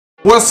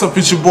What's up,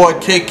 it's your boy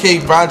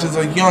KK Rogers,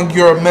 a young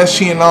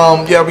Meshi,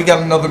 and yeah, we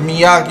got another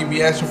Miyagi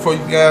reaction for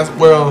you guys.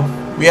 Well,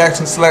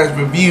 reaction slash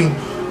review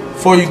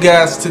for you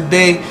guys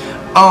today.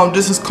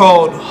 This is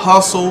called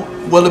Hustle.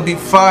 Will it be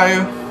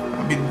fire?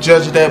 I'll be the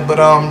judge of that, but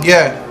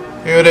yeah,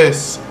 here it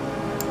is.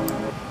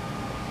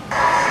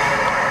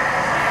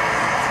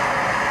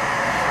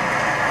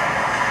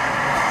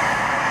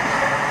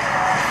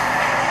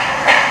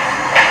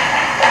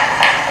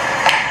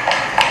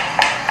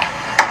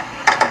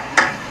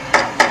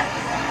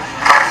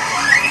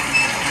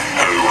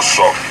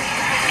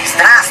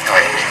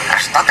 Здравствуй. А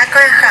что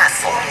такое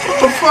хасл? What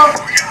the fuck?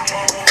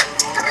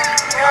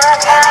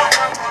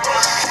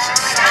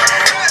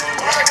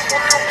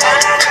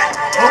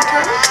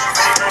 Okay.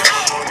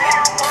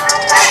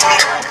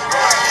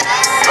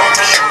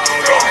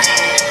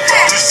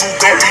 Ты,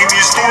 сука, и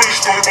не стоишь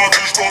той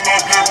воды, что на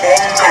дне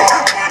банка.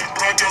 Твои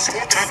братья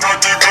смотрят на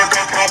тебя,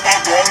 как на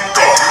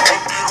подонка.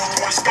 Отберут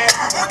твой став,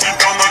 у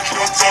тебя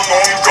начнется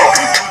ломка.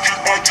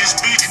 Чуть-чуть баки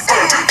спич,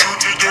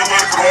 чуть-чуть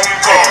делай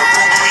громко.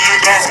 Круглые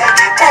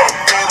доходы,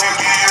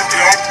 дорогие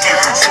тряпки.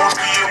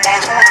 Сложные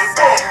мажоры,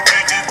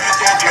 эти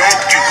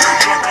безоглядки.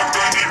 Я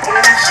когда не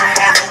больше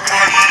могу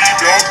мои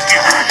ребятки.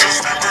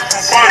 Если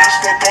выкупаешь,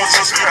 то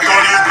тоже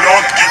слетали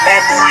блядки.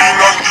 Бабули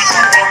на гиту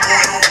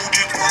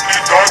будет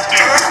уплетать.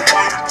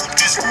 Мои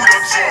путки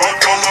скурят все от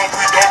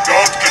головы до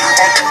пятки.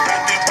 Откуда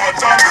ты,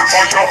 пацан?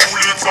 Моя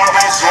улица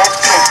на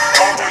завтра.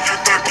 Давайте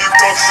таких,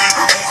 как ты,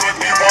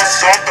 уходи в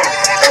осада.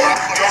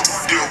 Я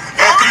гудел,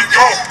 я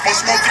кричал,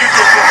 посмотри,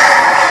 как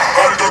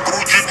Панда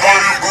крутит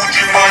мои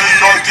груди, мои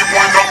ноги,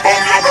 мой напал.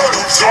 Я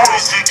буду все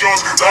сейчас.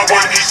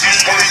 Давай неси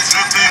свои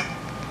цветы.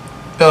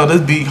 Yo,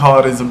 this beat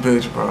hard as a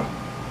bitch, bro.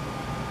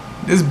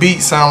 This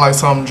beat sound like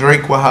something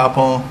Drake would hop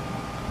on.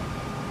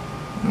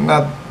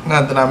 Not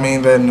that I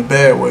mean that in a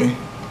bad way,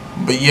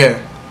 but yeah,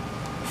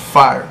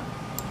 fire.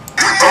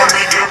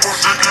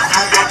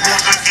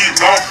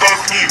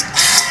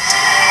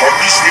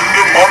 Объясни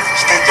мне, мать,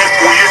 что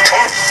такое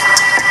хас?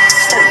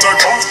 Что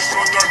такое,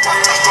 что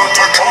такое, что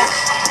такое?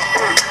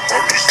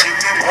 Объясни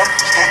мне, мать,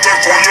 что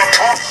такое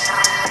хас?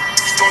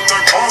 Что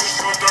такое,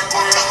 что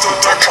такое, что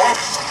такое?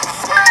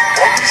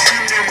 Объясни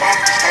мне,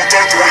 мать, что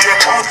такое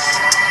хас?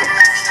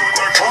 Что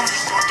такое,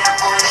 что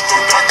такое, что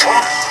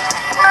такое?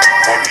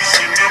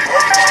 Объясни мне,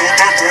 мать, что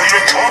такое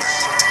хас?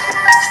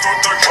 Что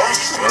такое,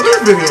 что This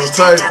video is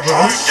tight,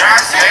 bro.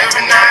 Just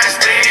living nice,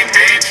 city,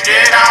 bitch,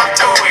 get out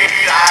the way.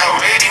 I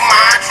already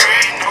my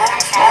trade,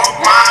 don't smoke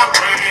my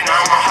brain.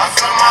 I'm a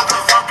hustler,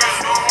 motherfuckers,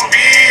 don't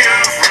be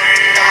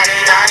afraid. Daddy,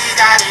 daddy,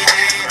 daddy,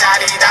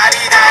 daddy,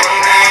 daddy, daddy, daddy.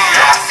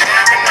 Just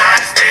living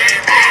nice, city,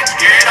 bitch,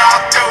 get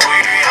out the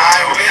way.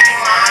 I already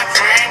my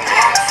trade,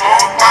 don't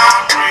smoke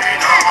my brain.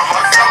 I'm a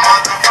hustler,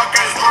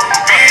 motherfuckers, don't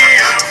be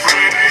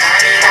afraid.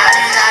 Daddy,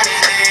 daddy, daddy,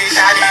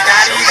 daddy,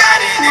 daddy, daddy,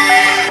 daddy.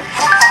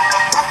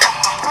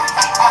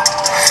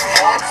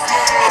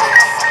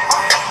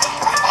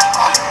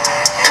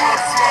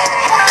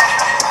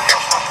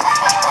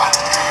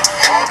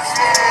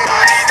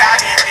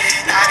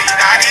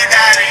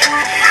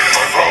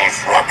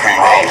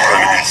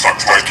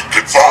 Sucks my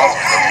tickets off.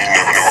 And you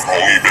never call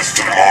me best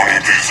till the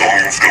morning. Please don't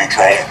lose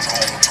control.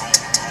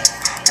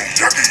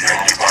 Miyagi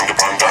and you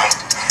Panda.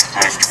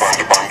 Mr.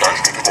 Panda,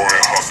 что такое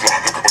хасл?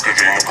 Ну-ка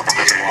покажи,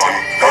 ман.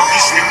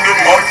 Объясни мне,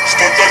 мать,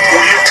 что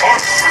такое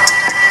хас?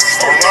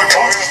 Что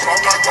такое, что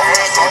такое,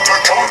 что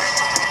такое?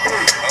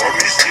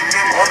 Объясни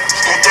мне, мать,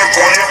 что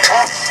такое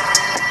хас?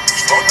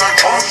 Что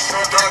такое, что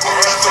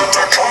такое, что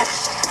такое?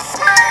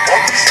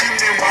 Объясни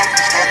мне, мать,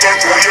 что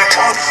такое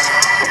хас?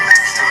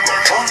 Что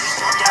такое,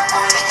 что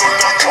такое, что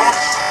такое?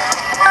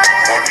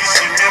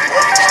 Объясни мне,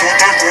 мать, что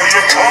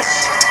такое хас?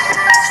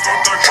 Что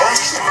такое,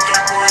 что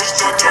такое,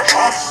 что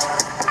такое?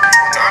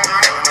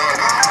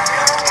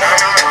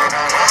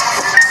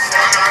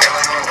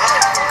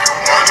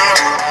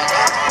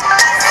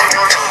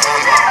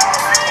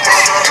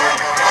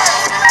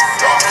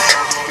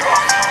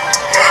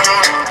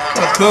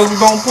 Cuz we're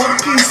gonna pull the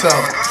piece out.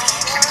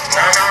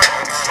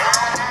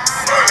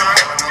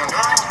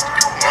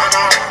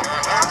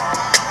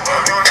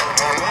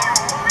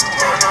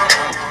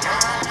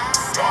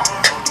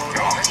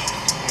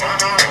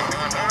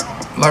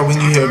 Like when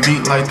you hear a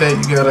beat like that,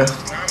 you gotta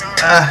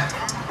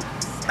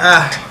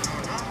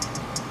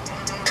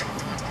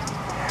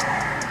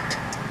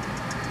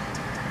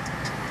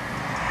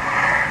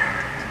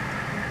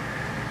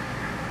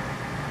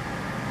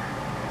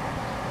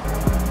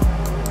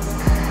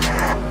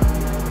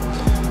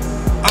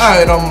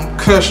Alright, I'm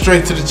cut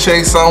straight to the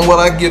chase on what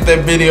I give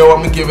that video.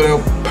 I'm gonna give it a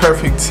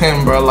perfect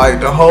 10, bro. Like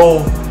the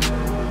whole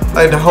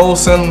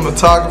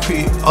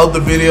cinematography of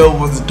the video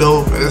was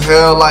dope as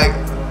hell. Like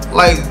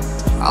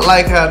I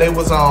like how they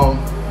was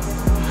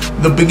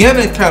the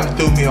beginning kind of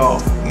threw me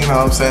off, you know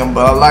what I'm saying,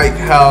 but I like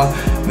how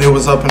they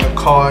was up in the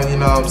car, you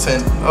know what I'm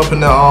saying, up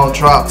in the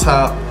drop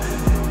top,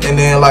 and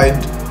then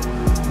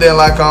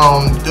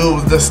dude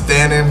was just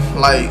standing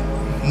like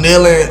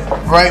kneeling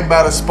right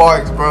by the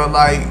sparks, bro.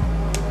 Like,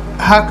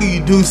 how could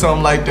you do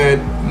something like that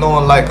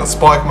knowing like a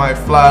spark might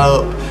fly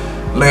up,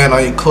 land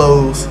on your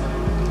clothes,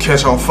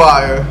 catch on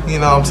fire, you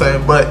know what I'm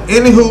saying? But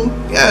anywho,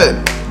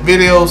 yeah,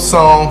 video,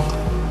 song,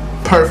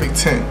 perfect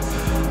 10.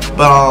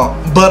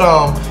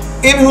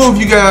 Anywho, if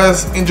you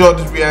guys enjoyed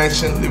this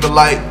reaction, leave a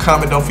like,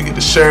 comment, don't forget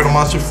to share it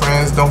amongst your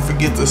friends. Don't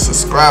forget to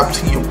subscribe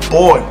to your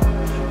boy,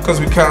 because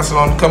we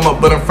constantly on the come up.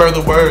 But in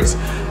further words,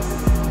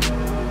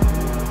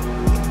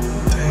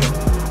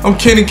 I'm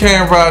Kenny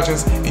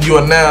Rogers, and you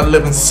are now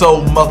living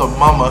so mother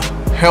mama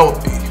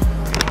healthy.